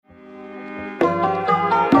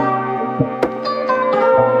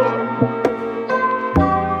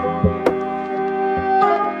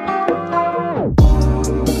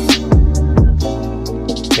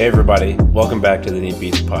Hey everybody, welcome back to the Neat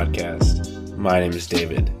Beats podcast. My name is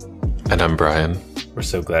David. And I'm Brian. We're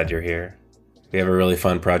so glad you're here. We have a really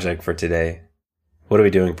fun project for today. What are we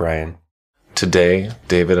doing, Brian? Today,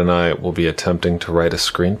 David and I will be attempting to write a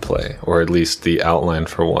screenplay, or at least the outline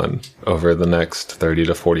for one, over the next 30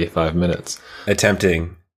 to 45 minutes.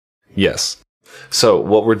 Attempting. Yes. So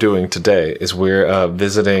what we're doing today is we're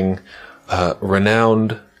visiting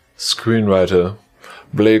renowned screenwriter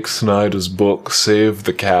Blake Snyder's book, Save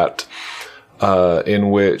the Cat, in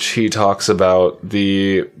which he talks about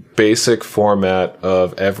the basic format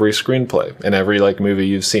of every screenplay and every movie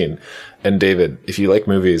you've seen. And David, if you like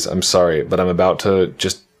movies, I'm sorry, but I'm about to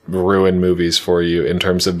just ruin movies for you in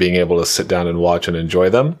terms of being able to sit down and watch and enjoy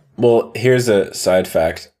them. Well, here's a side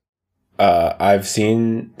fact. I've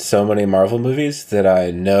seen so many Marvel movies that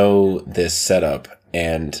I know this setup,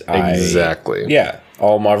 and Exactly. Yeah,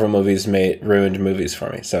 all Marvel movies ruined movies for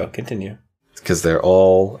me. So continue. Because they're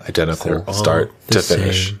all identical, start to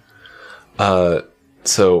finish.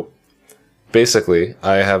 So basically,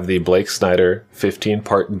 I have the Blake Snyder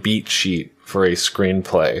 15-part beat sheet for a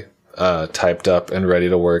screenplay typed up and ready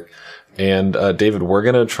to work. And David, we're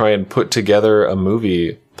going to try and put together a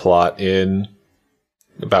movie plot in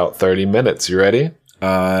about 30 minutes. You ready?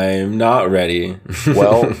 I'm not ready.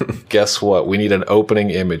 Well, guess what? We need an opening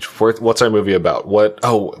image. What's our movie about?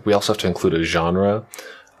 We also have to include a genre.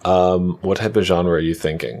 What type of genre are you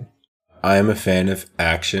thinking? I am a fan of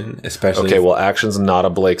action, especially. Okay, well, action's not a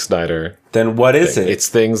Blake Snyder. Then what is it? It's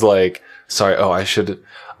things like, I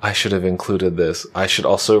should have included this. I should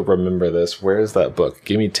also remember this. Where is that book?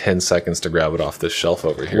 Give me 10 seconds to grab it off this shelf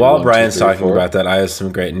over here. While Brian's talking about that, I have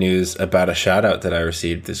some great news about a shout out that I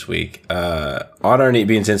received this week. On our Neat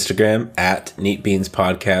Beans Instagram, at Neat Beans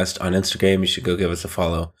Podcast on Instagram, you should go give us a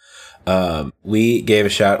follow. We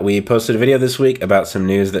posted a video this week about some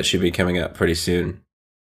news that should be coming up pretty soon.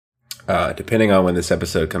 Depending on when this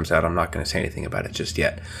episode comes out, I'm not going to say anything about it just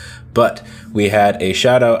yet. But we had a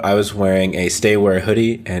shout out. I was wearing a Stayware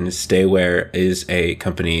hoodie, and Stayware is a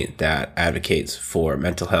company that advocates for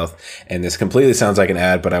mental health. And this completely sounds like an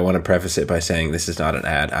ad, but I want to preface it by saying this is not an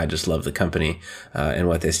ad. I just love the company and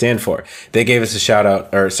what they stand for. They gave us a shout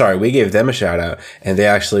out, we gave them a shout out, and they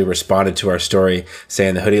actually responded to our story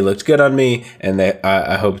saying the hoodie looked good on me, and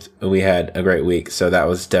I hoped we had a great week. So that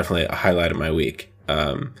was definitely a highlight of my week.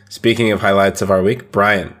 Speaking of highlights of our week,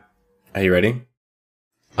 Brian, are you ready?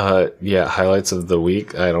 Yeah, highlights of the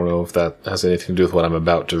week. I don't know if that has anything to do with what I'm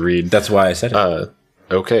about to read. That's why I said it.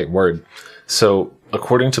 Okay, word. So,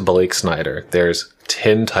 according to Blake Snyder, there's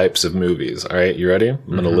 10 types of movies. All right, you ready? I'm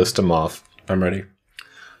going to list them off. I'm ready.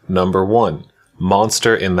 Number 1,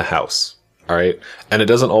 monster in the house. All right. And it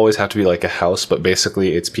doesn't always have to be like a house, but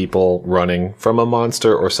basically it's people running from a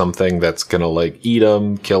monster or something that's going to eat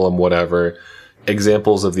them, kill them, whatever.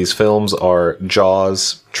 Examples of these films are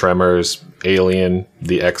Jaws, Tremors, Alien,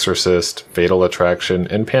 The Exorcist, Fatal Attraction,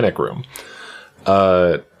 and Panic Room.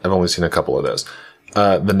 I've only seen a couple of those.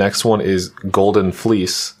 The next one is Golden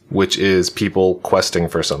Fleece, which is people questing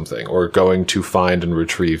for something or going to find and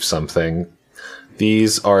retrieve something.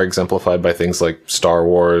 These are exemplified by things like Star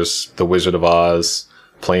Wars, The Wizard of Oz,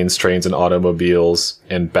 Planes, Trains, and Automobiles,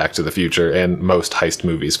 and Back to the Future, and most heist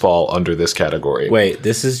movies fall under this category. Wait,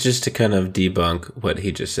 this is just to kind of debunk what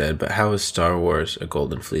he just said, but how is Star Wars a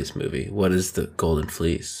Golden Fleece movie? What is the Golden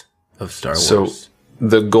Fleece of Star Wars? So,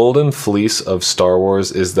 the Golden Fleece of Star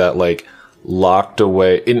Wars is that, locked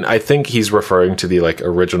away... And I think he's referring to the,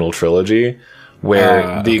 original trilogy,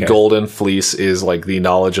 where the Golden Fleece is, the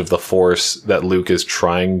knowledge of the Force that Luke is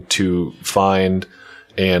trying to find,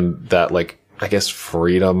 and that, I guess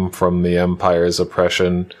freedom from the Empire's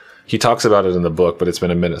oppression. He talks about it in the book, but it's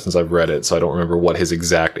been a minute since I've read it, so I don't remember what his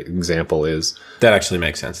exact example is. That actually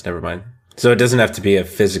makes sense. Never mind. So it doesn't have to be a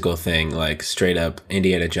physical thing, straight up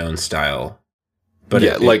Indiana Jones style. But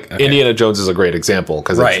yeah, Indiana Jones is a great example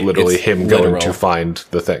because it's literally him going to find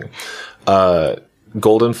the thing.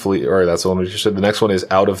 Golden Fleece, or that's the one we just said. The next one is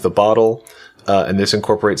Out of the Bottle. And this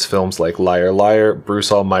incorporates films like Liar Liar,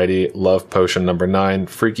 Bruce Almighty, Love Potion No. 9,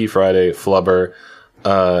 Freaky Friday, Flubber,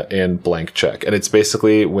 and Blank Check. And it's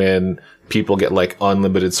basically when people get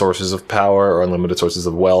unlimited sources of power or unlimited sources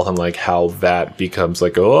of wealth, and how that becomes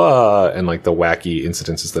and the wacky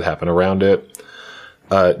incidences that happen around it.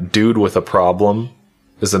 Dude with a Problem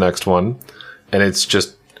is the next one. And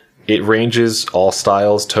it ranges all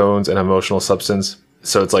styles, tones, and emotional substance.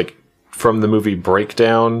 So it's from the movie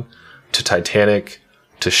Breakdown to Titanic,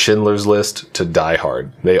 to Schindler's List, to Die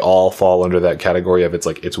Hard. They all fall under that category of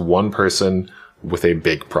it's one person with a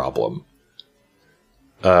big problem.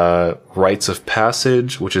 Rites of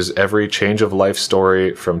Passage, which is every change of life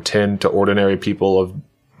story from tin to ordinary people of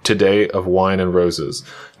Today of Wine and Roses.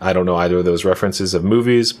 I don't know either of those references of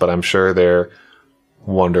movies, but I'm sure they're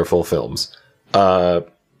wonderful films.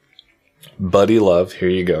 Buddy love. Here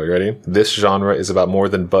you go. You ready? This genre is about more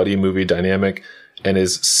than buddy movie dynamic and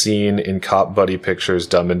is seen in cop buddy pictures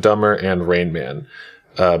Dumb and Dumber and Rain Man,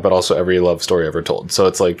 but also every love story ever told. So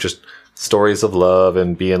it's like just stories of love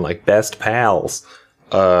and being like best pals.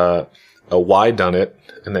 A why done it,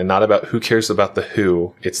 and then not about who cares about the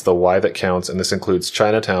who, it's the why that counts, and this includes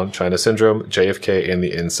Chinatown, China Syndrome, JFK, and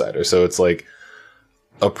The Insider. So it's like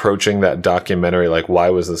approaching that documentary, like why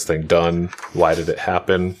was this thing done? Why did it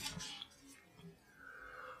happen?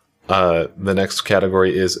 The next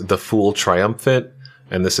category is The Fool Triumphant,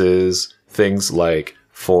 and this is things like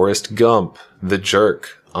Forrest Gump, The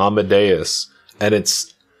Jerk, Amadeus, and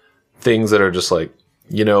it's things that are just like,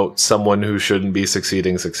 you know, someone who shouldn't be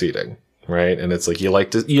succeeding, right? And it's like you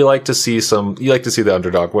like to see the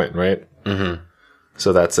underdog win, right? Mm-hmm.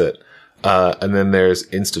 So that's it. And then there's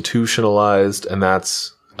Institutionalized, and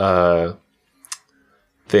that's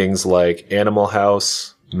things like Animal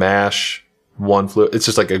House, MASH, One Flew. It's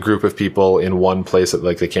just like a group of people in one place that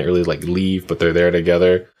like they can't really like leave, but they're there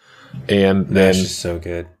together. And then MASH is so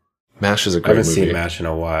good. MASH is a great movie. I haven't seen MASH in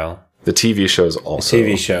a while. The TV show is also the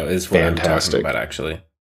TV show is what fantastic. I'm talking about, actually.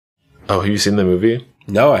 Oh, have you seen the movie?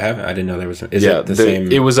 No, I haven't. I didn't know there was. Is it the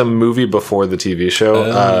same? It was a movie before the TV show.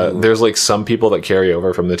 Oh. There's like some people that carry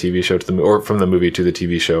over from the TV show to or from the movie to the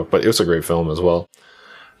TV show, but it was a great film as well.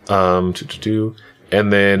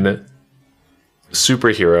 And then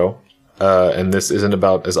superhero, and this isn't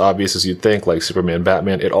about as obvious as you'd think, like Superman,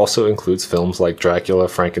 Batman. It also includes films like Dracula,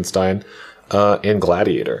 Frankenstein, and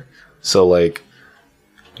Gladiator. So like,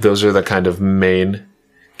 those are the kind of main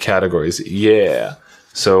categories. Yeah.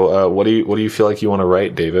 So, what do you feel like you want to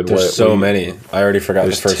write, David? There's so many. I already forgot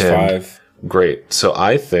the first 10. 5. Great. So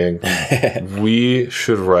I think we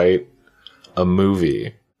should write a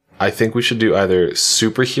movie. I think we should do either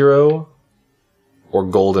superhero or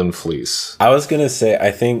Golden Fleece. I was gonna say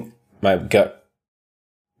I think my gut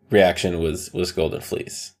reaction was Golden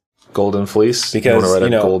Fleece. Golden Fleece, because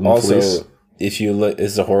Fleece? If you look,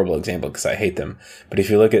 this is a horrible example because I hate them. But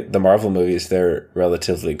if you look at the Marvel movies, they're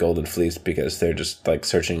relatively Golden Fleece because they're just like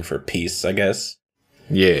searching for peace, I guess.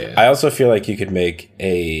 Yeah. I also feel like you could make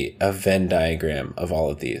a Venn diagram of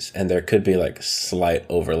all of these, and there could be like slight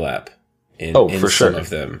overlap in for some sure.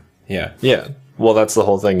 of them. Yeah. Yeah. Well, that's the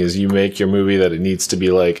whole thing is you make your movie that it needs to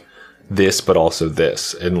be like this, but also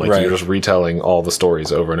this. And like you're just retelling all the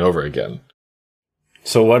stories over and over again.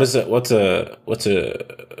 So what is it? What's a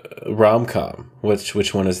rom-com?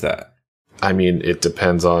 Which one is that? I mean, it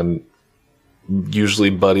depends on usually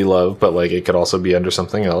buddy love, but like it could also be under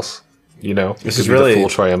something else. You know, this is really the Fool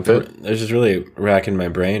Triumphant. This is really racking my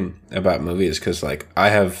brain about movies because like I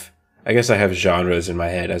guess I have genres in my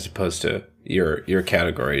head as opposed to your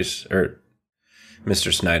categories or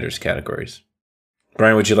Mr. Snyder's categories.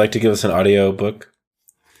 Brian, would you like to give us an audio book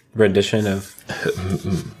rendition of?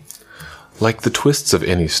 Like the twists of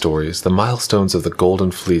any stories, the milestones of the Golden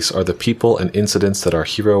Fleece are the people and incidents that our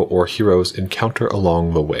hero or heroes encounter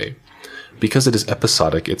along the way. Because it is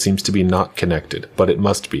episodic, it seems to be not connected, but it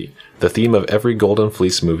must be. The theme of every Golden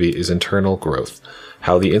Fleece movie is internal growth.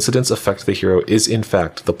 How the incidents affect the hero is in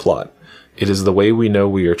fact the plot. It is the way we know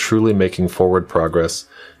we are truly making forward progress.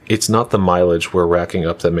 It's not the mileage we're racking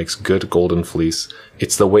up that makes good Golden Fleece.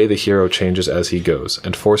 It's the way the hero changes as he goes,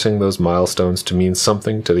 and forcing those milestones to mean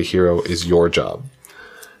something to the hero is your job.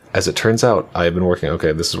 As it turns out, I have been working...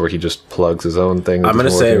 Okay, this is where he just plugs his own thing. I'm going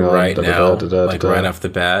to say right now, right off the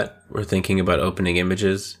bat, we're thinking about opening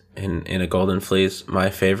images in a Golden Fleece. My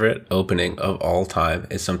favorite opening of all time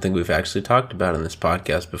is something we've actually talked about in this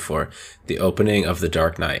podcast before. The opening of The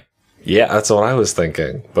Dark Knight. Yeah, that's what I was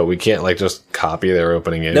thinking. But we can't like just copy their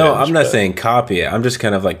opening image. No, I'm not saying copy it. I'm just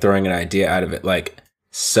kind of like throwing an idea out of it. Like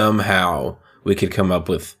somehow we could come up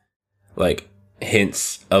with like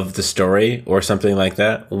hints of the story or something like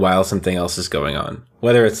that while something else is going on.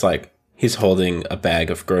 Whether it's like he's holding a bag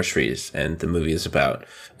of groceries and the movie is about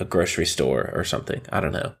a grocery store or something. I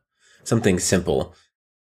don't know. Something simple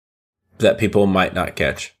that people might not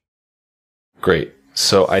catch. Great.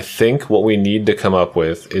 So I think what we need to come up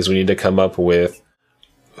with is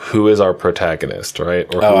who is our protagonist,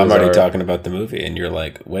 right? Or I'm already talking about the movie, and you're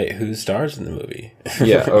like, wait, who stars in the movie?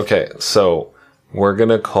 Yeah, okay. So we're going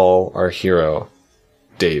to call our hero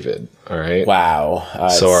David, all right? Wow.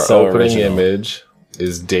 So our opening image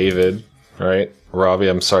is David, right? Robbie,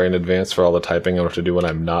 I'm sorry in advance for all the typing I have to do when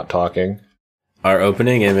I'm not talking. Our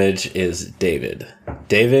opening image is David.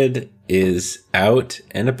 David is out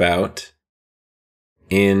and about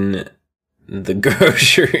in the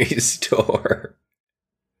grocery store.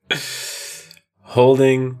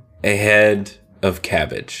 Holding a head of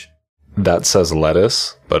cabbage. That says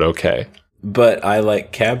lettuce, but okay. But I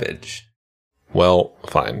like cabbage. Well,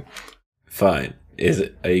 fine. Fine.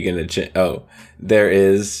 Are you going to Oh, there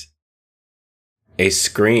is a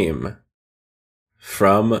scream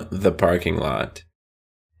from the parking lot.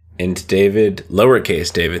 And David,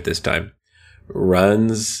 lowercase David this time,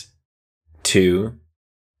 runs to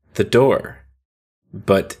the door,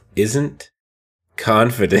 but isn't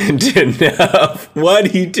confident enough. What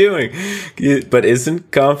are you doing? But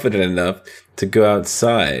isn't confident enough to go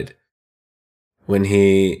outside when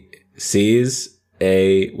he sees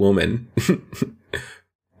a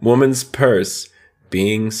woman's purse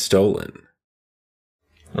being stolen.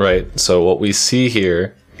 Right. So what we see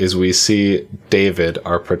here is we see David,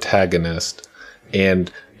 our protagonist,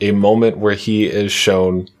 and a moment where he is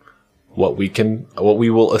shown what we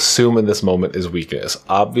will assume in this moment is weakness.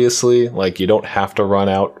 Obviously, like, you don't have to run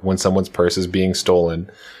out when someone's purse is being stolen,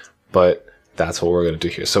 but that's what we're going to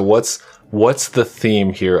do here. So what's the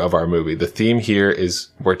theme here of our movie? The theme here is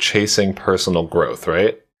we're chasing personal growth,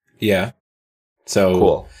 right? Yeah. So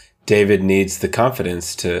cool. David needs the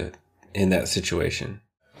confidence in that situation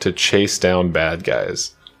to chase down bad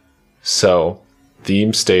guys. So,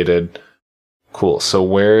 theme stated. Cool. So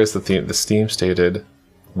where is the theme? The theme stated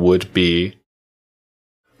would be,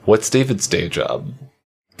 what's David's day job?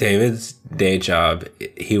 David's day job,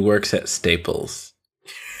 he works at Staples.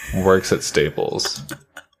 Works at Staples.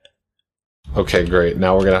 Okay, great.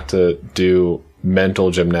 Now we're going to have to do mental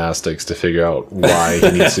gymnastics to figure out why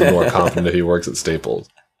he needs to be more confident if he works at Staples.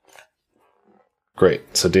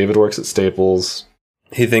 Great. So David works at Staples.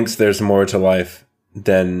 He thinks there's more to life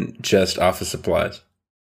than just office supplies.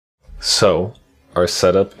 So our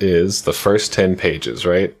setup is the first 10 pages,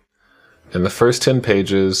 right? And the first 10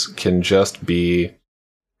 pages can just be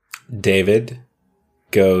David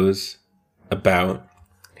goes about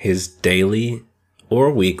his daily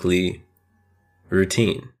or weekly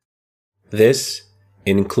routine. This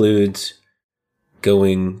includes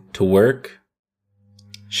going to work,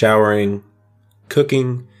 showering,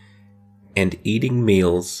 cooking, and eating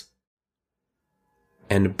meals,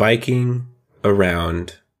 and biking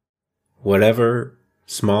around whatever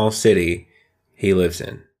small city he lives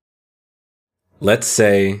in. Let's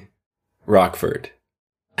say Rockford.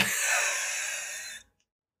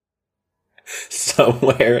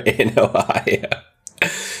 Somewhere in Ohio.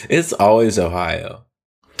 It's always Ohio.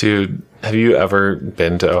 Dude, have you ever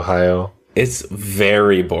been to Ohio? It's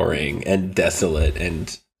very boring and desolate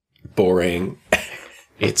and boring.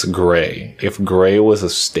 It's gray. If gray was a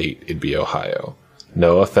state, it'd be Ohio.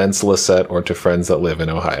 No offense, Lisette, or to friends that live in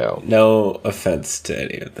Ohio. No offense to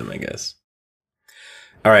any of them, I guess.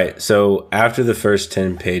 All right, so after the first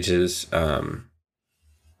 10 pages, around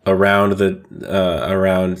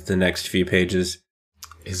the next few pages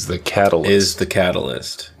is the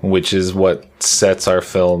catalyst. Which is what sets our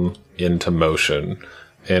film into motion.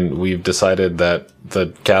 And we've decided that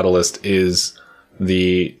the catalyst is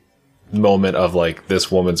the moment of, like,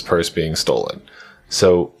 this woman's purse being stolen.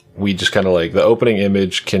 So we just kind of, like, the opening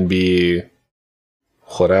image can be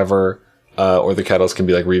whatever, or the catalyst can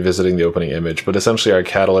be like revisiting the opening image. But essentially our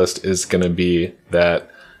catalyst is going to be that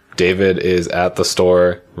David is at the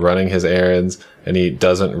store running his errands, and he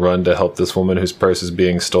doesn't run to help this woman whose purse is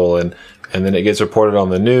being stolen. And then it gets reported on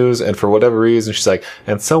the news, and for whatever reason, she's like,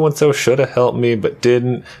 and so-and-so should have helped me, but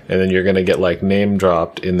didn't. And then you're going to get, like, name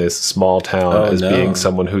dropped in this small town being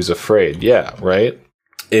someone who's afraid. Yeah, right?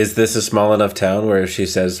 Is this a small enough town where if she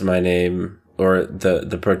says my name or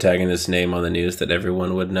the protagonist's name on the news that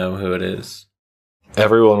everyone would know who it is?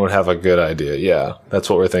 Everyone would have a good idea. Yeah, that's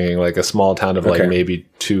what we're thinking. Like a small town of like maybe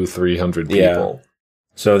 200-300 people. Yeah.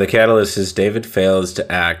 So the catalyst is David fails to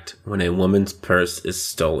act when a woman's purse is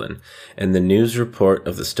stolen. And the news report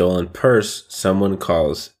of the stolen purse, someone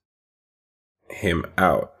calls him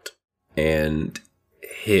out. And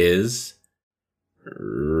his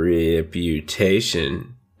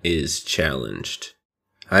reputation is challenged.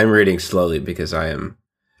 I'm reading slowly because I'm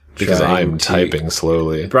typing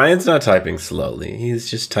slowly. Brian's not typing slowly. He's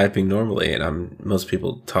just typing normally, and most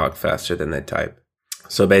people talk faster than they type.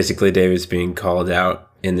 So basically, David's being called out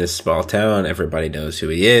in this small town. Everybody knows who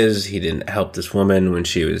he is. He didn't help this woman when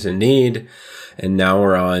she was in need. And now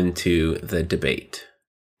we're on to the debate.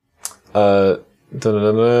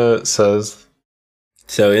 Says...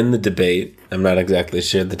 So in the debate, I'm not exactly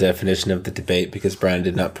sure the definition of the debate because Brian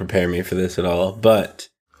did not prepare me for this at all, but...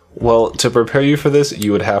 Well, to prepare you for this,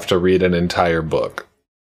 you would have to read an entire book.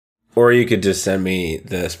 Or you could just send me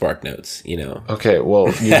the Spark Notes, you know. Okay, well,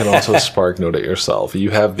 you can also Spark Note it yourself. You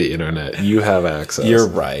have the internet. You have access. You're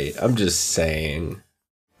right. I'm just saying.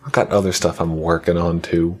 I've got other stuff I'm working on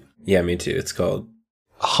too. Yeah, me too. It's called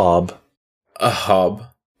a hob. A hob.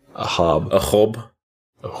 A hob. A hob.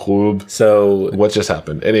 A hob. So what just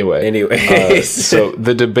happened? Anyway. So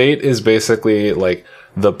the debate is basically like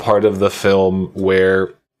the part of the film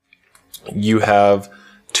where you have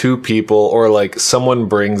two people, or like someone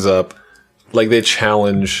brings up, like they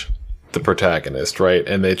challenge the protagonist, right?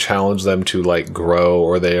 And they challenge them to like grow,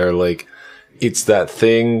 or they are like, it's that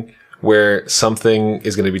thing where something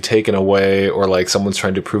is going to be taken away, or like someone's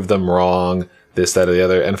trying to prove them wrong, this, that, or the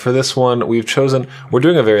other. And for this one, we're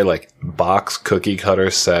doing a very like box cookie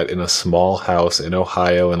cutter set in a small house in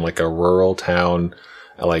Ohio in like a rural town,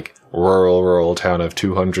 like rural town of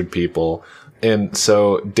 200 people. And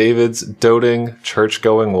so David's doting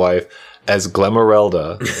church-going wife, as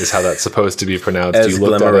Glemerelda is how that's supposed to be pronounced. As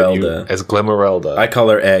Glemerelda. As Glemerelda. I call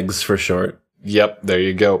her Eggs for short. Yep, there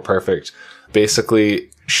you go. Perfect.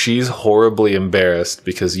 Basically, she's horribly embarrassed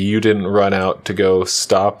because you didn't run out to go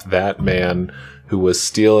stop that man who was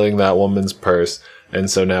stealing that woman's purse. And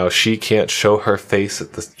so now she can't show her face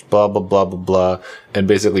at this blah, blah, blah, blah, blah. And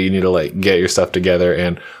basically you need to like get your stuff together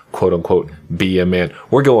and quote unquote be a man.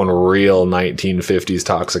 We're going real 1950s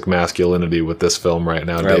toxic masculinity with this film right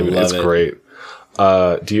now, David. It's great.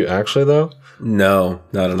 Do you actually though? No,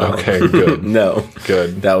 not at all. Okay, good. No.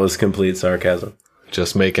 Good. That was complete sarcasm.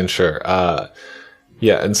 Just making sure.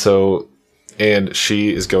 Yeah, and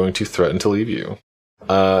she is going to threaten to leave you.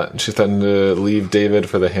 She threatened to leave David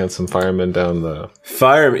for the handsome fireman down the...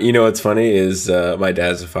 Fireman, you know what's funny is my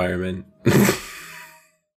dad's a fireman.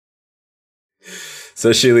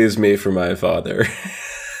 So she leaves me for my father.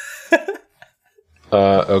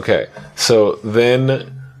 Okay. So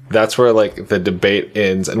then that's where like the debate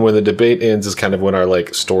ends. And when the debate ends is kind of when our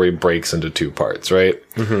like story breaks into two parts, right?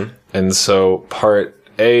 Mm-hmm. And so part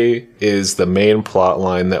A is the main plot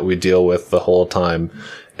line that we deal with the whole time.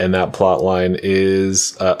 And that plot line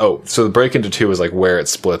is, so the break into two is like where it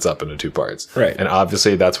splits up into two parts. Right. And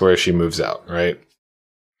obviously that's where she moves out, right?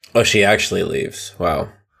 Oh, she actually leaves. Wow.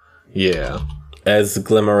 Yeah. As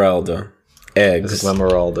Glemerelda. Eggs. As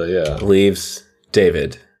Glemerelda, yeah. Leaves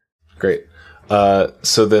David. Great.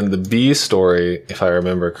 So then the B story, if I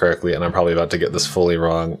remember correctly, and I'm probably about to get this fully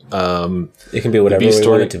wrong. It can be whatever we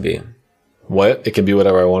want it to be. What? It can be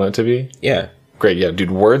whatever I want it to be? Yeah. Great, yeah, dude,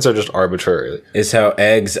 words are just arbitrary. Is how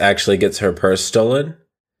Eggs actually gets her purse stolen,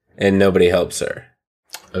 and nobody helps her.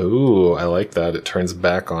 Ooh, I like that. It turns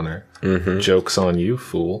back on her. Mm-hmm. Joke's on you,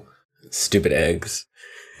 fool. Stupid Eggs.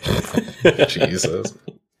 Jesus.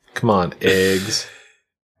 Come on, Eggs.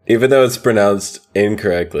 Even though it's pronounced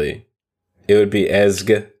incorrectly, it would be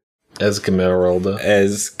Esg. Esglemerelda.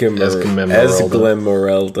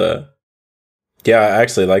 Esglemerelda. Yeah, I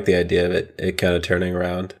actually like the idea of it kind of turning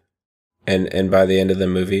around. And by the end of the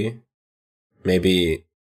movie, maybe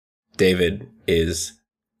David is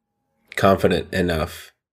confident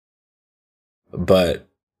enough, but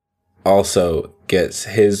also gets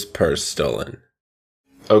his purse stolen.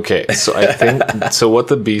 Okay, so I think so what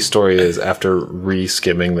the B story is, after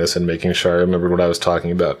re-skimming this and making sure I remembered what I was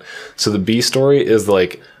talking about. So the B story is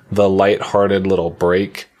like the lighthearted little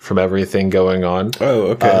break from everything going on. Oh,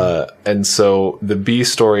 okay. And so the B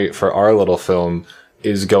story for our little film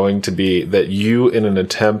is going to be that you, in an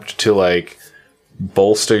attempt to like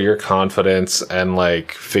bolster your confidence and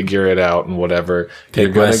like figure it out and whatever, you're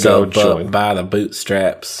going to go join by the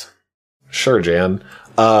bootstraps. Sure, Jan.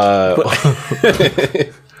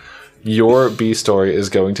 Your B story is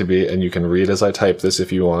going to be, and you can read as I type this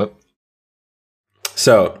if you want.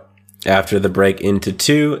 So, after the break into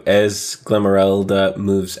two, as Glemerelda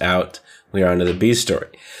moves out, we are on to the B story.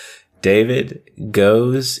 David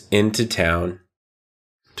goes into town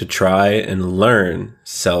to try and learn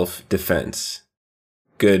self-defense.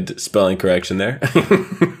 Good spelling correction there.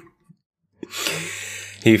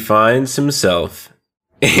 He finds himself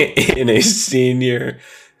in a senior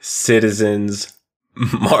citizens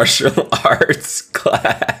martial arts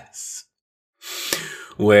class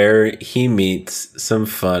where he meets some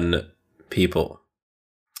fun people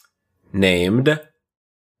named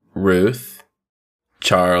Ruth,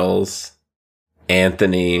 Charles,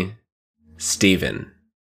 Anthony, Stephen,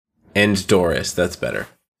 and Doris. That's better.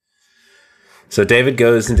 So David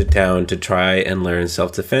goes into town to try and learn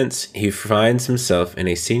self-defense. He finds himself in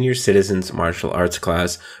a senior citizens martial arts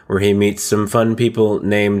class where he meets some fun people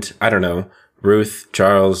named, I don't know, Ruth,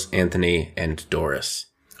 Charles, Anthony, and Doris.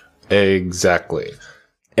 Exactly.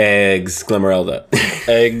 Eggs Glemerelda.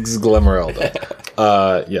 Eggs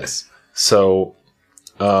Glemerelda. Yes. So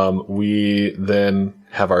we then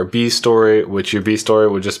have our B story, which your B story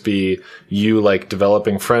would just be you like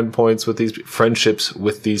developing friendships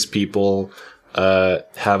with these people.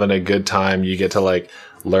 having a good time. You get to like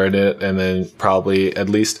learn it, and then probably at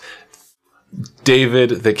least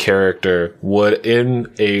David, the character, would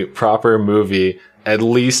in a proper movie at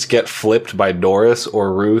least get flipped by Doris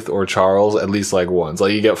or Ruth or Charles at least like once.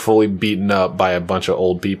 Like you get fully beaten up by a bunch of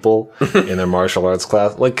old people in their martial arts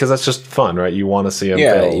class. Like, cause that's just fun, right? You want to see him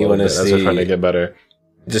fail you want to see as they're trying to get better.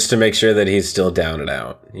 Just to make sure that he's still down and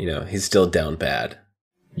out. You know, he's still down bad.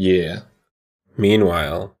 Yeah.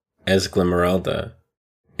 Meanwhile, Esmeralda,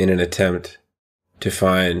 in an attempt to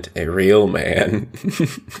find a real man.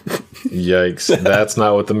 Yikes. That's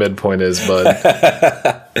not what the midpoint is, bud.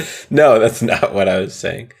 No, that's not what I was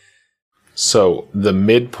saying. So the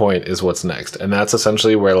midpoint is what's next. And that's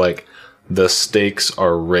essentially where like the stakes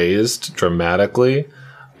are raised dramatically.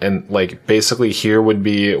 And like basically here would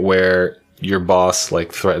be where your boss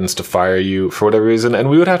like threatens to fire you for whatever reason. And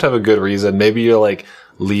we would have to have a good reason. Maybe you're like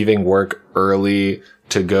leaving work early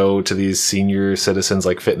to go to these senior citizens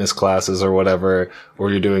like fitness classes or whatever,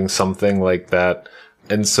 or you're doing something like that.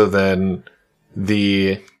 And so then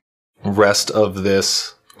the rest of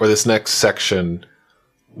this, or this next section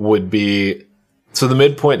would be, so the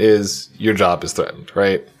midpoint is your job is threatened,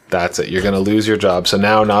 right? That's it. You're going to lose your job. So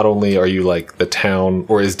now not only are you like the town,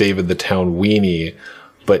 or is David the town weenie,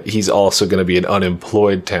 but he's also going to be an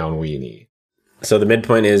unemployed town weenie. So the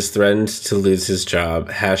midpoint is threatened to lose his job.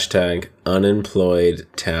 Hashtag unemployed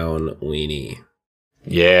town weenie.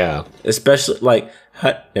 Yeah. Especially, like,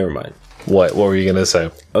 never mind. What were you going to say?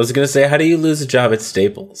 I was going to say, how do you lose a job at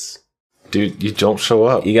Staples? Dude, you don't show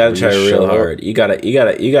up. You got to try real hard. You got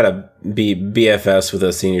to be BFFs with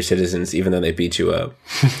those senior citizens, even though they beat you up.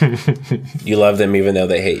 You love them, even though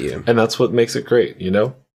they hate you. And that's what makes it great, you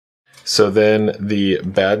know? So then the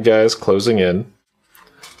bad guys closing in.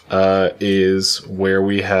 Is where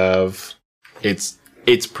we have it's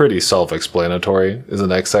pretty self-explanatory is the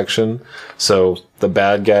next section. So the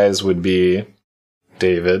bad guys would be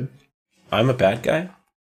David. I'm a bad guy?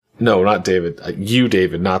 No, not David. You,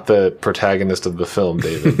 David, not the protagonist of the film,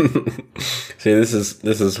 David. See, this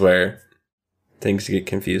is where things get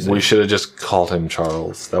confusing. We should have just called him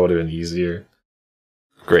Charles. That would have been easier.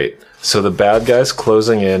 Great. So the bad guys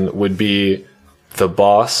closing in would be the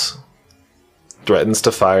boss threatens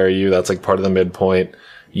to fire you. That's like part of the midpoint.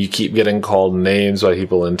 You keep getting called names by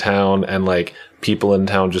people in town, and like people in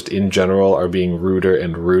town just in general are being ruder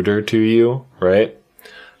and ruder to you, right?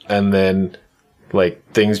 And then like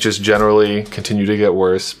things just generally continue to get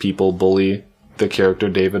worse. People bully the character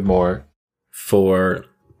David more for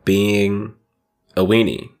being a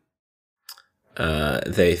weenie.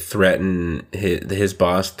 They threaten his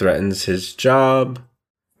boss threatens his job,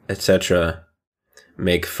 etc.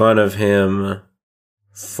 Make fun of him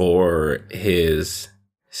for his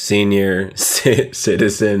senior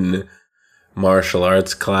citizen martial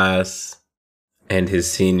arts class and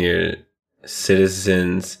his senior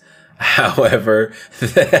citizens, however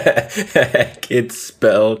it's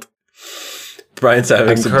spelled. Brian's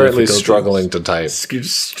having some currently struggling to type.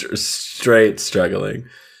 Straight struggling.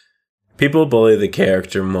 People bully the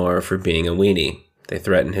character more for being a weenie. They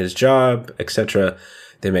threaten his job, etc.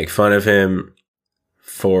 They make fun of him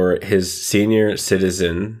for his senior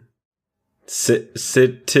citizen.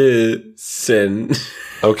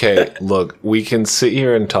 Okay, look, we can sit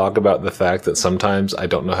here and talk about the fact that sometimes I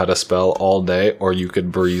don't know how to spell all day, or you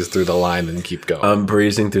could breeze through the line and keep going. I'm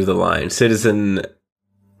breezing through the line. Citizen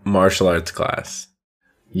martial arts class.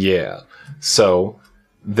 Yeah. So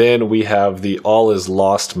then we have the all is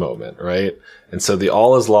lost moment, right? And so the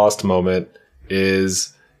all is lost moment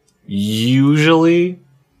is usually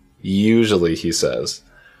he says,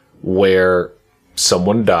 where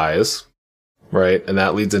someone dies, right? And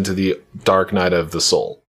that leads into the dark night of the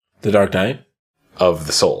soul. The dark night? Of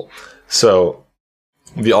the soul. So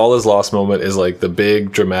the all is lost moment is like the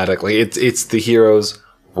big dramatic, like it's the hero's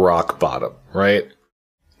rock bottom, right?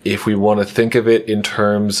 If we want to think of it in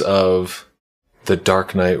terms of the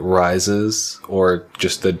Dark Knight Rises or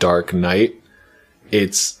just the Dark Knight,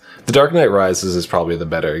 it's the Dark Knight Rises is probably the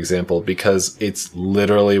better example because it's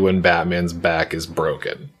literally when Batman's back is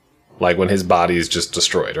broken. Like when his body is just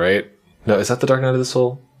destroyed, right? No, is that the Dark Knight of the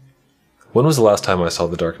Soul? When was the last time I saw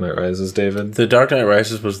the Dark Knight Rises, David? The Dark Knight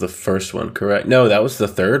Rises was the first one, correct? No, that was the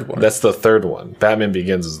third one. That's the third one. Batman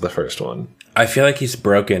Begins is the first one. I feel like he's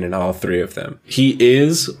broken in all three of them. He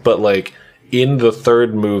is, but like in the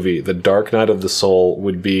third movie, the Dark Knight of the Soul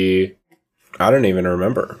would be... I don't even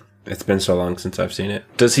remember. It's been so long since I've seen it.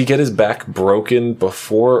 Does he get his back broken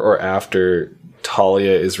before or after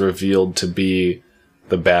Talia is revealed to be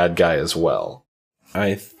the bad guy as well?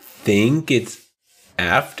 I think it's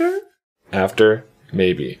after? After?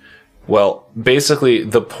 Maybe. Well, basically,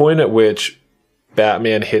 the point at which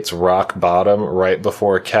Batman hits rock bottom right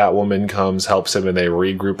before Catwoman comes, helps him, and they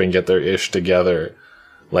regroup and get their ish together.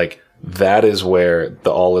 Like, that is where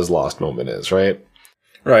the all is lost moment is, right?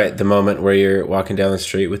 Right, the moment where you're walking down the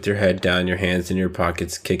street with your head down, your hands in your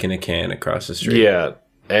pockets, kicking a can across the street. Yeah,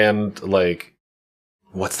 and, like,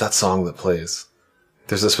 what's that song that plays?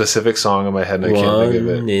 There's a specific song in my head and I can't think of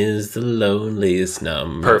it. One is the loneliest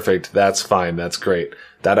number. Perfect, that's fine, that's great.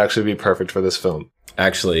 That'd actually be perfect for this film.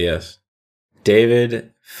 Actually, yes.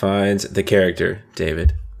 David finds, the character,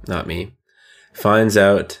 David, not me, finds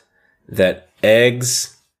out that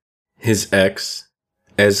Eggs, his ex,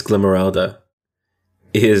 Esmeralda,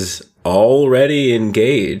 is already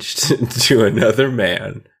engaged to another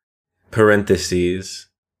man, parentheses,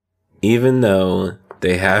 even though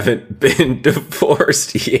they haven't been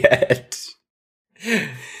divorced yet.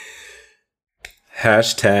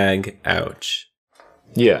 Hashtag ouch.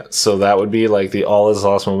 Yeah, so that would be like the all is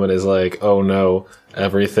lost moment is like, oh no,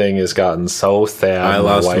 everything has gotten so sad. I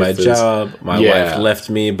lost my job. My wife left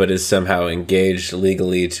me, but is somehow engaged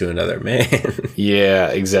legally to another man. Yeah,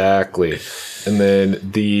 exactly. And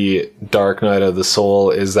then the Dark Knight of the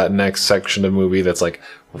Soul is that next section of movie that's like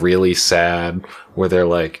really sad, where they're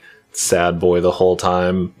like sad boy the whole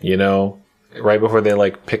time, you know? Right before they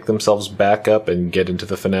like pick themselves back up and get into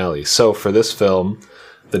the finale. So for this film,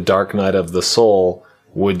 the Dark Knight of the Soul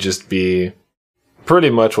would just be pretty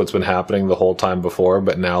much what's been happening the whole time before,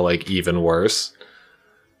 but now like even worse.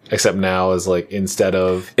 Except now is like instead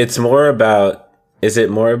of... It's more about... Is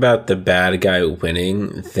it more about the bad guy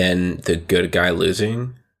winning than the good guy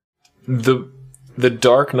losing? The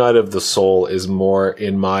Dark Knight of the Soul is more,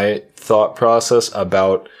 in my thought process,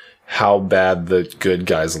 about how bad the good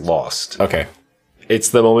guys lost. Okay. It's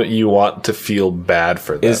the moment you want to feel bad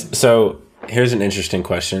for them. So here's an interesting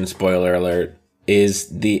question. Spoiler alert. Is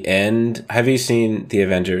the end... Have you seen the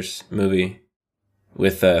Avengers movie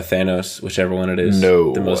with Thanos, whichever one it is?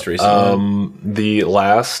 No. The most recent one? The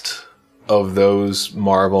last of those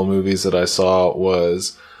Marvel movies that I saw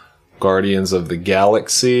was Guardians of the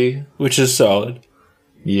Galaxy. Which is solid.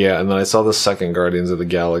 Yeah, and then I saw the second Guardians of the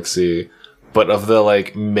Galaxy. But of the,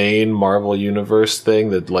 like, main Marvel Universe thing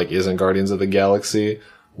that, like, isn't Guardians of the Galaxy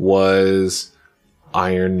was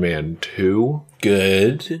Iron Man 2.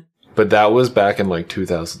 Good. But that was back in, like,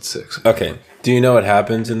 2006. Okay. Do you know what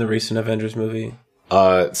happens in the recent Avengers movie?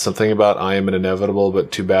 Something about I am an inevitable,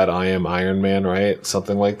 but too bad I am Iron Man, right?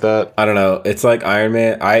 Something like that. I don't know. It's like Iron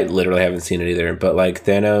Man. I literally haven't seen it either. But, like,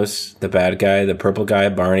 Thanos, the bad guy, the purple guy,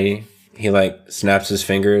 Barney, he, like, snaps his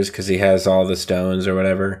fingers because he has all the stones or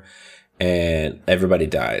whatever. And everybody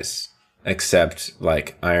dies. Except,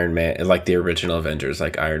 like, Iron Man, like the original Avengers,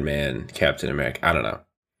 like Iron Man, Captain America. I don't know.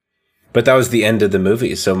 But that was the end of the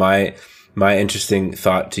movie. So my interesting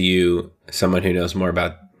thought to you, someone who knows more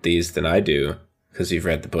about these than I do, because you've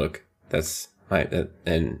read the book,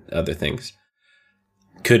 and other things.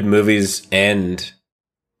 Could movies end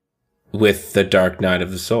with the Dark Knight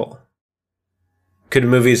of the Soul? Could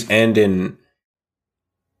movies end in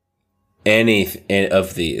any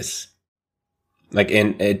of these? Like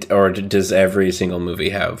in it, or does every single movie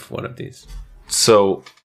have one of these? So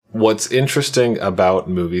what's interesting about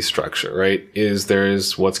movie structure, right, is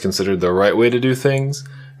there's what's considered the right way to do things.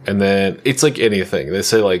 And then it's like anything. They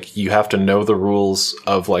say, like, you have to know the rules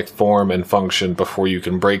of, like, form and function before you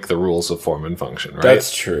can break the rules of form and function, right?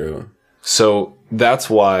 That's true. So that's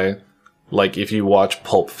why, like, if you watch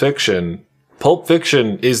Pulp Fiction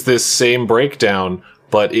is this same breakdown,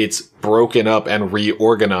 but it's broken up and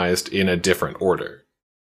reorganized in a different order.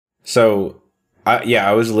 So,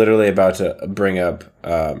 I was literally about to bring up,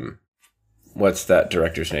 what's that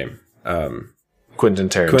director's name? Quentin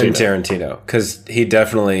Tarantino. Because he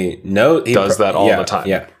definitely does that all the time.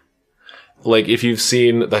 Yeah. Like, if you've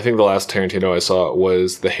seen, I think the last Tarantino I saw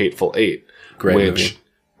was The Hateful Eight. Great movie.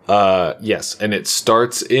 Yes, and it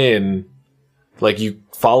starts in, like, you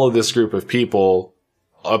follow this group of people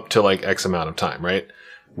up to, like, X amount of time, right?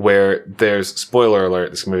 Where there's, spoiler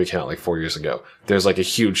alert, this movie came out like 4 years ago. There's, like, a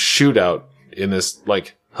huge shootout in this,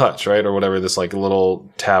 like, hutch, right? Or whatever, this, like, little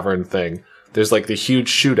tavern thing. There's, like, the huge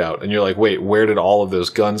shootout, and you're like, wait, where did all of those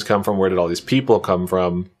guns come from? Where did all these people come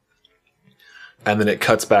from? And then it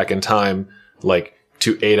cuts back in time, like,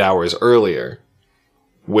 to 8 hours earlier,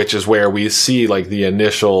 which is where we see, like, the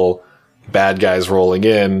initial bad guys rolling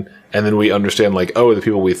in, and then we understand, like, oh, the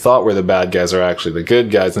people we thought were the bad guys are actually the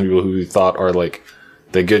good guys, and the people who we thought are, like,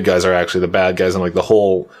 the good guys are actually the bad guys, and, like, the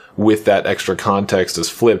whole, with that extra context, is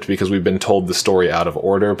flipped because we've been told the story out of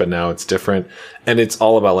order, but now it's different. And it's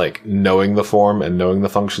all about, like, knowing the form and knowing the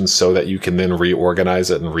function so that you can then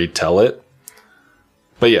reorganize it and retell it.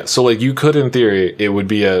 But yeah, so, like, you could, in theory, it would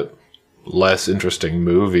be a less interesting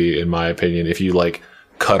movie, in my opinion, if you like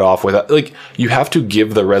cut off without, like, you have to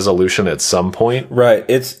give the resolution at some point. Right.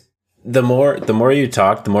 It's the more you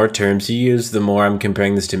talk, the more terms you use, the more I'm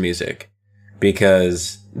comparing this to music,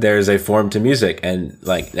 because there's a form to music. And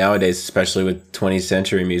like nowadays, especially with 20th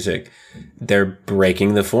century music, they're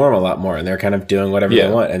breaking the form a lot more and they're kind of doing whatever they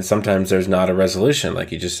want. And sometimes there's not a resolution,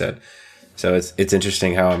 like you just said. So it's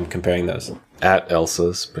interesting how I'm comparing those. At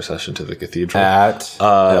Elsa's Procession to the Cathedral. At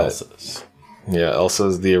Elsa's. Yeah,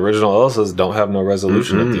 the original Elsa's don't have no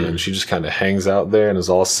resolution at the end. She just kind of hangs out there and is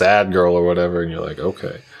all sad girl or whatever. And you're like,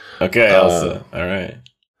 okay. Okay, Elsa. All right.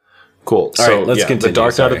 Cool. All right, let's continue. The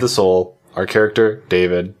Dark Night of the Soul, our character,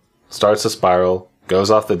 David, starts a spiral, goes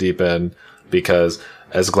off the deep end because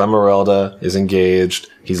Esmeralda is engaged.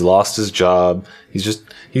 He's lost his job.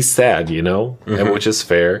 He's sad, you know, and which is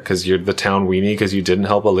fair because you're the town weenie because you didn't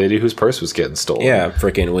help a lady whose purse was getting stolen. Yeah,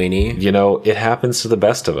 freaking weenie. You know, it happens to the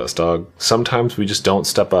best of us, dog. Sometimes we just don't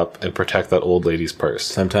step up and protect that old lady's purse.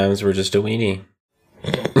 Sometimes we're just a weenie.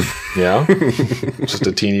 Yeah? Just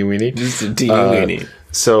a teeny weenie? Just a teeny weenie.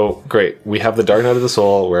 So, great. We have the Dark Night of the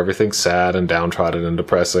Soul where everything's sad and downtrodden and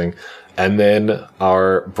depressing. And then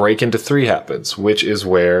our break into 3 happens, which is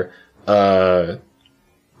where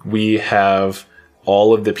we have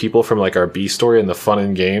all of the people from like our B story and the fun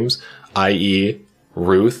and games, i.e.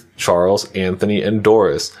 Ruth, Charles, Anthony, and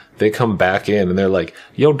Doris. They come back in and they're like,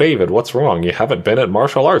 yo, David, what's wrong? You haven't been at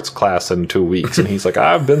martial arts class in 2 weeks. And he's like,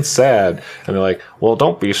 I've been sad. And they're like, well,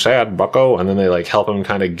 don't be sad, bucko. And then they like help him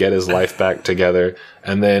kind of get his life back together.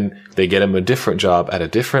 And then they get him a different job at a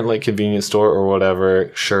different like convenience store or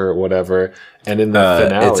whatever. Sure, whatever. And in the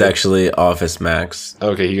finale, it's actually Office Max.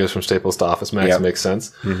 Okay, he goes from Staples to Office Max. Yep. Makes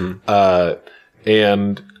sense.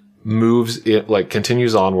 And moves it, like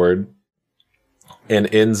continues onward.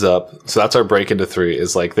 And ends up, so that's our break into 3,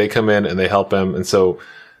 is like they come in and they help him. And so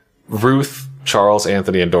Ruth, Charles,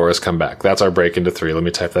 Anthony, and Doris come back. That's our break into 3. Let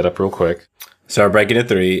me type that up real quick. So our break into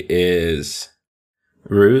 3 is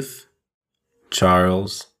Ruth,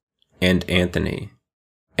 Charles, and Anthony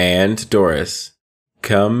and Doris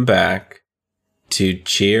come back to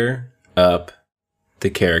cheer up the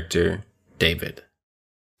character David.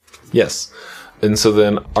 Yes. And so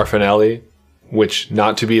then our finale, which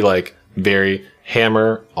not to be like very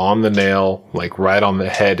hammer on the nail, like right on the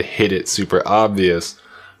head, hit it super obvious,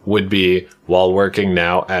 would be while working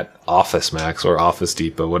now at Office Max or Office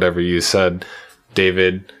Depot, whatever you said.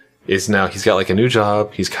 David is now, he's got like a new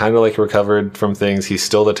job. He's kind of like recovered from things. He's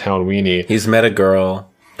still the town weenie. He's met a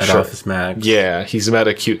girl at Office Max. Yeah, he's met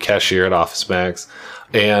a cute cashier at Office Max.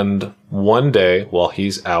 And one day, while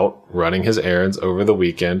he's out running his errands over the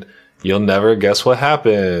weekend, you'll never guess what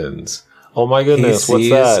happens. Oh my goodness, what's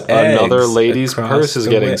that? Another lady's purse is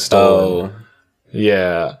getting stolen. Oh.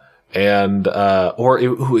 Yeah. And,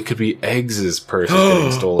 it could be Eggs's purse is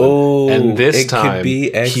getting stolen. Oh, and this time,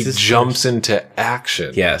 he jumps into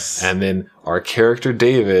action. Yes. And then our character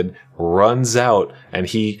David runs out and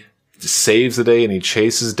he saves the day and he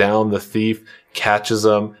chases down the thief, catches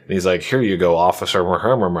him, and he's like, here you go, Officer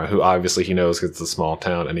Muhammad, who obviously he knows because it's a small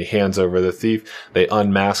town, and he hands over the thief. They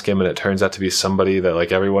unmask him, and it turns out to be somebody that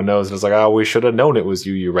like everyone knows, and it's like, oh, we should have known it was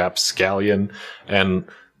you, you rapscallion. And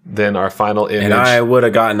then our final image. And I would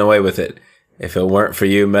have gotten away with it if it weren't for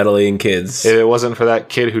you meddling kids. If it wasn't for that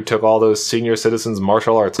kid who took all those senior citizens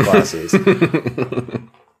martial arts classes.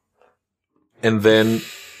 And then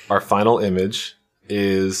our final image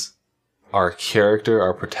is our character,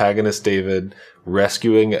 our protagonist David,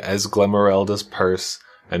 rescuing Esmeralda's purse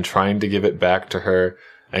and trying to give it back to her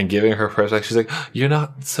and giving her purse back. She's like, you're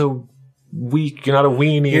not so weak. You're not a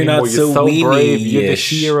weenie you're anymore. Not so you're so weenie-ish. brave. You're the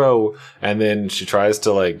hero. And then she tries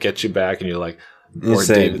to like get you back and you're like, or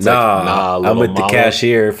David's like, nah, I'm with the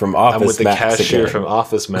cashier from Office Max. I'm with the cashier from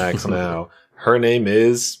Office Max now. Her name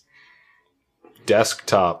is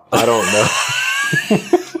Desktop. I don't know.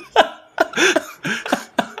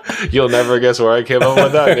 You'll never guess where I came up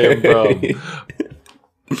with that name from.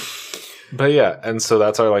 But yeah, and so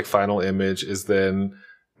that's our like final image is then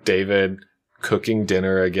David cooking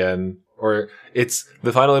dinner again. Or it's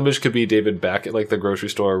the final image could be David back at like the grocery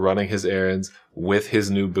store running his errands with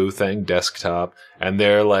his new Boothang desktop, and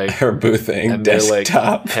they're like her Boothang and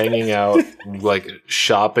desktop, they're like hanging out, like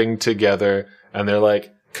shopping together, and they're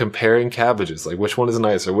like comparing cabbages, like which one is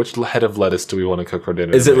nicer, which head of lettuce do we want to cook for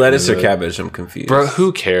dinner? Is it lettuce or cabbage? I'm confused, bro.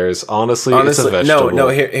 Who cares? Honestly, it's a vegetable. No.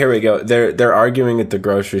 Here we go. They're arguing at the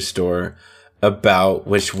grocery store about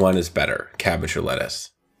which one is better, cabbage or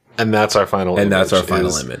lettuce. And that's our final image. And that's our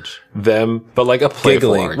final image. Them, but like a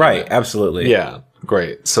playful argument. Right, absolutely. Yeah,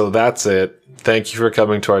 great. So that's it. Thank you for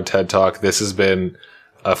coming to our TED Talk. This has been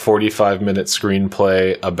a 45-minute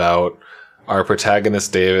screenplay about our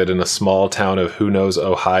protagonist David in a small town of who knows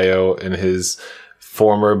Ohio, and his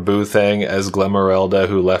former boothang as Glemerelda,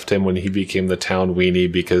 who left him when he became the town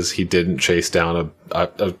weenie because he didn't chase down a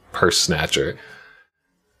purse snatcher.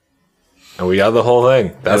 And we got the whole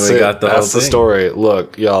thing. That's it. That's the story.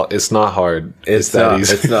 Look, y'all, it's not hard. It's that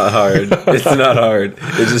easy. It's not hard. It's not hard.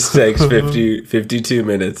 It just takes 52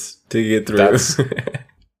 minutes to get through.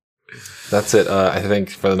 That's it. I think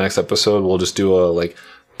for the next episode, we'll just do a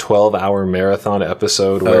 12-hour marathon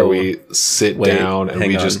episode where we sit down and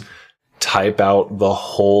we just type out the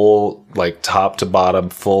whole, top to bottom,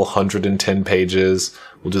 full 110 pages.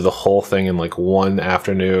 We'll do the whole thing in one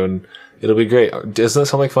afternoon. It'll be great. Doesn't that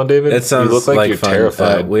sound like fun, David? It sounds you look like you're fun.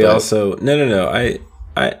 Terrified. No. I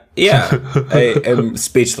am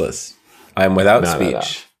speechless. I'm without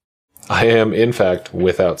speech. No. I am, in fact,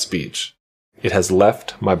 without speech. It has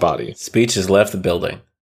left my body. Speech has left the building.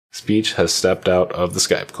 Speech has stepped out of the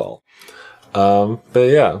Skype call. But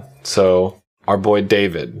yeah, so our boy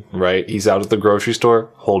David, right? He's out at the grocery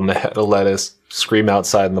store holding a head of lettuce, scream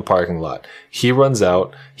outside in the parking lot. He runs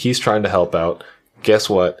out. He's trying to help out.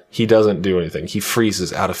 Guess what? He doesn't do anything. He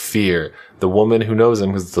freezes out of fear. The woman who knows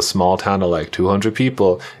him, because it's a small town of 200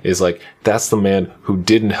 people, is like, that's the man who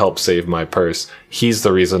didn't help save my purse. He's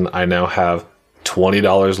the reason I now have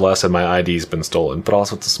 $20 less and my ID's been stolen. But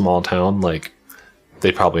also it's a small town.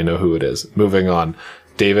 They probably know who it is. Moving on.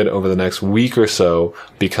 David, over the next week or so,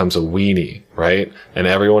 becomes a weenie, right? And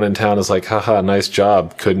everyone in town is like, haha, nice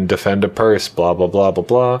job. Couldn't defend a purse, blah, blah, blah, blah,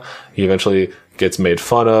 blah. He eventually gets made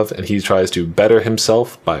fun of, and he tries to better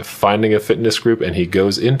himself by finding a fitness group, and he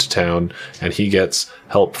goes into town, and he gets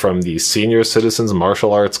help from the senior citizens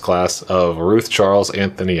martial arts class of Ruth, Charles,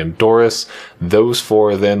 Anthony, and Doris. Those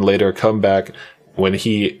four then later come back when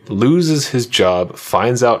he loses his job,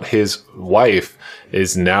 finds out his wife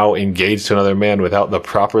is now engaged to another man without the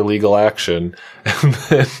proper legal action, and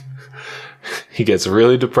then he gets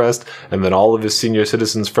really depressed, and then all of his senior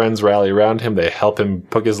citizens friends rally around him. They help him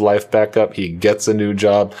pick his life back up. He gets a new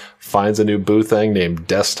job, finds a new boothang named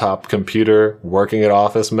Desktop Computer, working at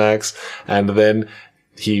Office Max, and then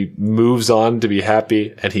he moves on to be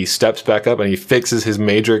happy, and he steps back up and he fixes his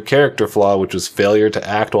major character flaw, which was failure to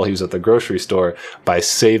act while he was at the grocery store, by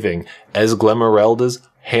saving Glemerelda's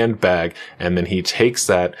handbag. And then he takes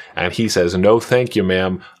that and he says, "No, thank you,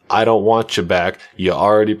 ma'am. I don't want you back. You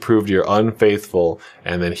already proved you're unfaithful."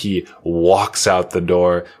 And then he walks out the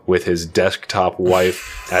door with his desktop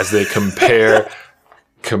wife as they compare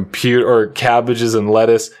cabbages and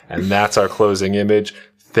lettuce. And that's our closing image.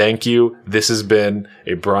 Thank you. This has been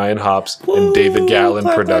a Brian Hops and David Gatlin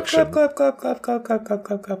production. Clap.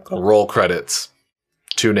 Roll credits.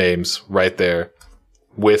 2 names right there,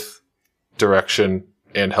 with direction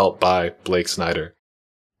and help by Blake Snyder.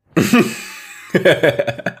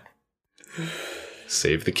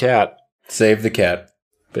 Save the cat. Save the cat.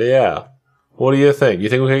 But yeah, what do you think? You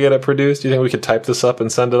think we could get it produced? Do you think we could type this up and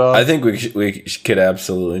send it off? I think we could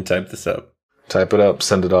absolutely type this up. Type it up,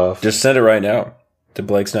 send it off. Just send it right now to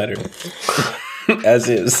Blake Snyder. As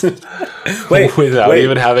is. Without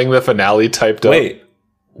even having the finale typed up. Wait,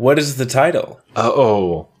 what is the title?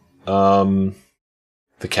 The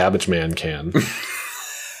Cabbage Man can.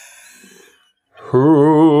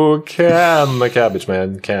 Who can the Cabbage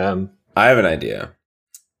Man can? I have an idea.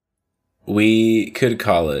 We could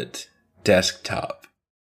call it Desktop,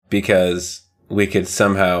 because we could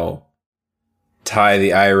somehow tie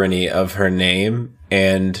the irony of her name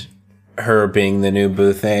and her being the new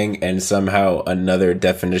boothang and somehow another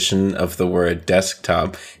definition of the word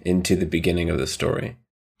desktop into the beginning of the story.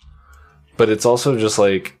 But it's also just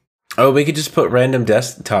we could just put random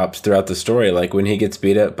desktops throughout the story. Like when he gets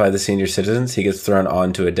beat up by the senior citizens, he gets thrown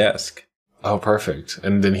onto a desk. Oh, perfect.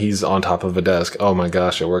 And then he's on top of a desk. Oh my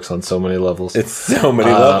gosh, it works on so many levels. It's so many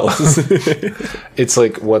levels. It's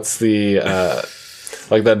what's the,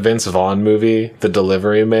 that Vince Vaughn movie, The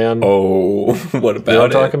Delivery Man? Oh, what about it? You know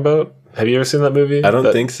what I'm talking about? Have you ever seen that movie? I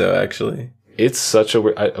don't think so, actually. It's such a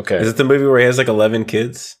weird... Okay. Is it the movie where he has 11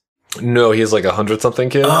 kids? No, he has 100-something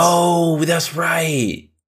kids. Oh, that's right.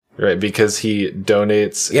 Right, because he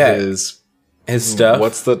donates his stuff.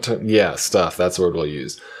 What's the stuff. That's the word we'll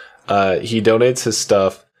use. He donates his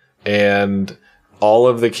stuff, and all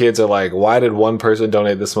of the kids are like, "Why did one person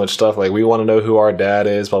donate this much stuff? We want to know who our dad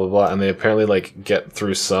is." Blah blah blah. And they apparently get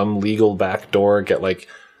through some legal back door, get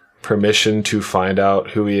permission to find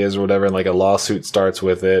out who he is or whatever, and a lawsuit starts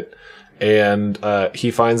with it. And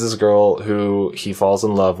he finds this girl who he falls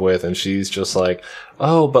in love with, and she's just like,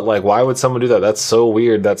 oh, but like, why would someone do that? That's so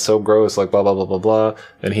weird. That's so gross. Like, blah, blah, blah, blah, blah.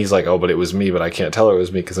 And he's like, oh, but it was me, but I can't tell her it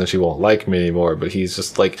was me because then she won't like me anymore. But he's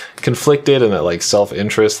just like conflicted in that like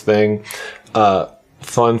self-interest thing.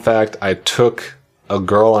 Fun fact, I took a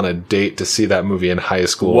girl on a date to see that movie in high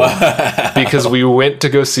school. Wow. Because we went to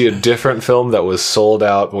go see a different film that was sold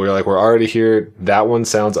out. We were like, we're already here. That one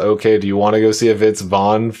sounds okay. Do you want to go see a Vince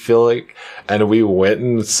Vaughn flick? And we went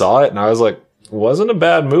and saw it. And I was like, wasn't a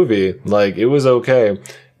bad movie. Like, it was okay.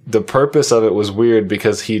 The purpose of it was weird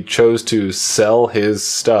because he chose to sell his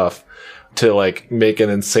stuff to like make an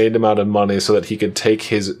insane amount of money so that he could take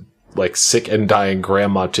his like sick and dying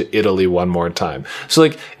grandma to Italy one more time. So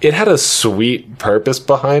like it had a sweet purpose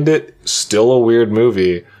behind it. Still a weird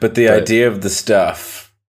movie. But the idea of the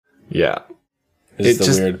stuff. Yeah. Is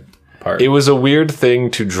the weird part. It was a weird thing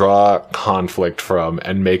to draw conflict from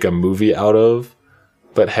and make a movie out of.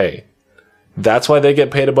 But hey, that's why they get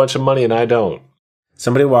paid a bunch of money and I don't.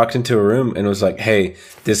 Somebody walked into a room and was like, hey,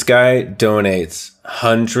 this guy donates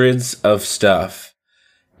hundreds of stuff.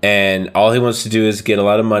 And all he wants to do is get a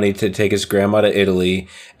lot of money to take his grandma to Italy.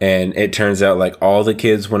 And it turns out like all the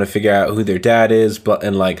kids want to figure out who their dad is. But,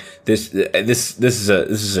 and like this is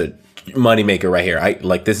a moneymaker right here.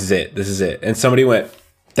 This is it. And somebody went,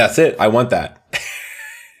 that's it. I want that.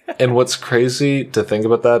 And what's crazy to think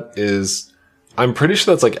about that is I'm pretty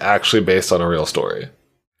sure that's like actually based on a real story.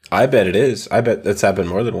 I bet it is. I bet that's happened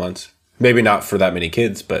more than once. Maybe not for that many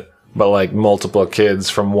kids, but like multiple kids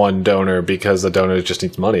from one donor because the donor just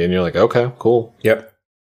needs money. And you're like, okay, cool. Yep.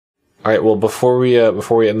 All right. Well, before we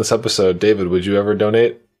end this episode, David, would you ever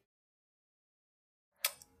donate?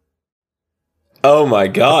 Oh my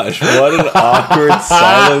gosh. What an awkward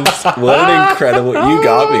silence. What an incredible, you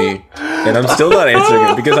got me. And I'm still not answering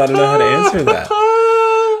it because I don't know how to answer that.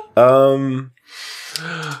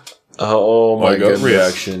 Oh my gut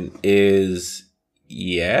reaction is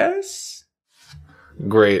yes.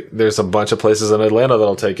 Great. There's a bunch of places in Atlanta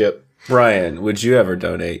that'll take it. Brian, would you ever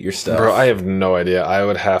donate your stuff? Bro, I have no idea. I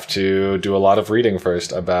would have to do a lot of reading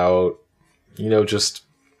first about, just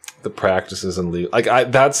the practices and legal. Like,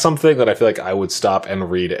 that's something that I feel like I would stop and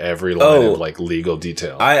read every line of like legal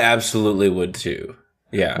detail. I absolutely would too.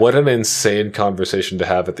 Yeah. What an insane conversation to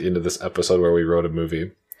have at the end of this episode where we wrote a movie.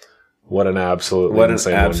 What an absolutely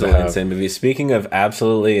insane movie. Speaking of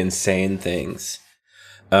absolutely insane things.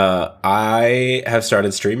 I have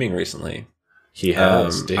started streaming recently. He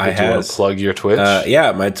has. David, do you want to plug your Twitch?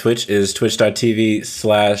 Yeah, my Twitch is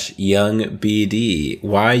twitch.tv/YoungBD.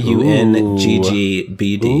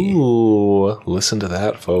 YUNGGBD. Ooh, listen to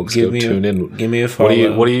that, folks. Tune in. Give me a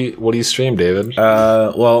follow. What do you stream, David?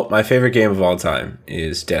 Well, my favorite game of all time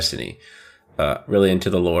is Destiny. Really into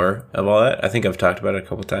the lore of all that. I think I've talked about it a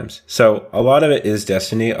couple times. So a lot of it is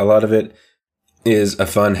Destiny. A lot of it is a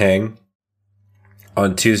fun hang.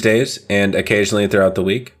 On Tuesdays and occasionally throughout the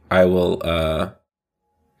week, I will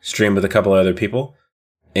stream with a couple other people,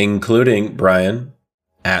 including Brian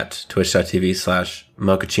at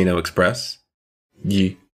twitch.tv/Mochaccino Express.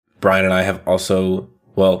 Yeah. Brian and I have also,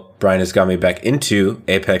 Brian has got me back into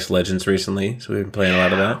Apex Legends recently, so we've been playing a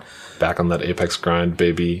lot of that. Back on that Apex grind,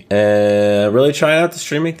 baby. Really trying out the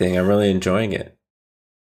streaming thing. I'm really enjoying it.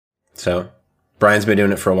 So, Brian's been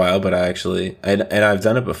doing it for a while, but I've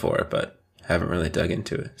done it before, but haven't really dug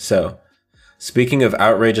into it. So, speaking of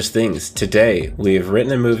outrageous things, today we've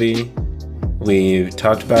written a movie, we've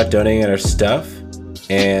talked about donating our stuff,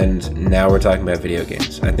 and now we're talking about video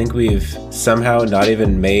games. I think we've somehow not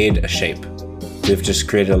even made a shape. We've just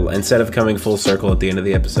created instead of coming full circle at the end of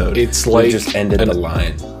the episode, it's like we've just ended the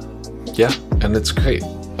line. Yeah, and it's great,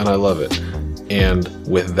 and I love it. And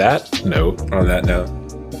with that note, on that note,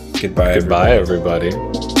 goodbye everybody.